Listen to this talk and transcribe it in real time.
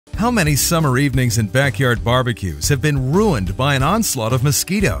How many summer evenings and backyard barbecues have been ruined by an onslaught of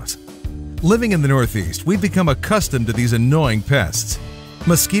mosquitoes? Living in the Northeast, we've become accustomed to these annoying pests.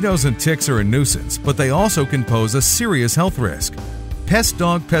 Mosquitoes and ticks are a nuisance, but they also can pose a serious health risk.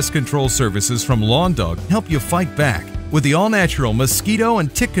 PestDawg Pest Control Services from Lawn Dawg help you fight back with the all-natural mosquito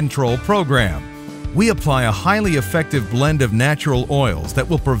and tick control program. We apply a highly effective blend of natural oils that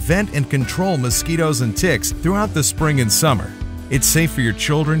will prevent and control mosquitoes and ticks throughout the spring and summer. It's safe for your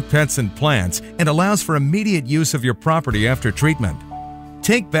children, pets, and plants and allows for immediate use of your property after treatment.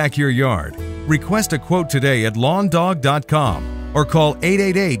 Take back your yard. Request a quote today at lawndawg.com or call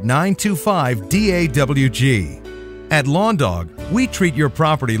 888-925-DAWG. At Lawn Dawg, we treat your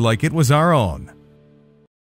property like it was our own.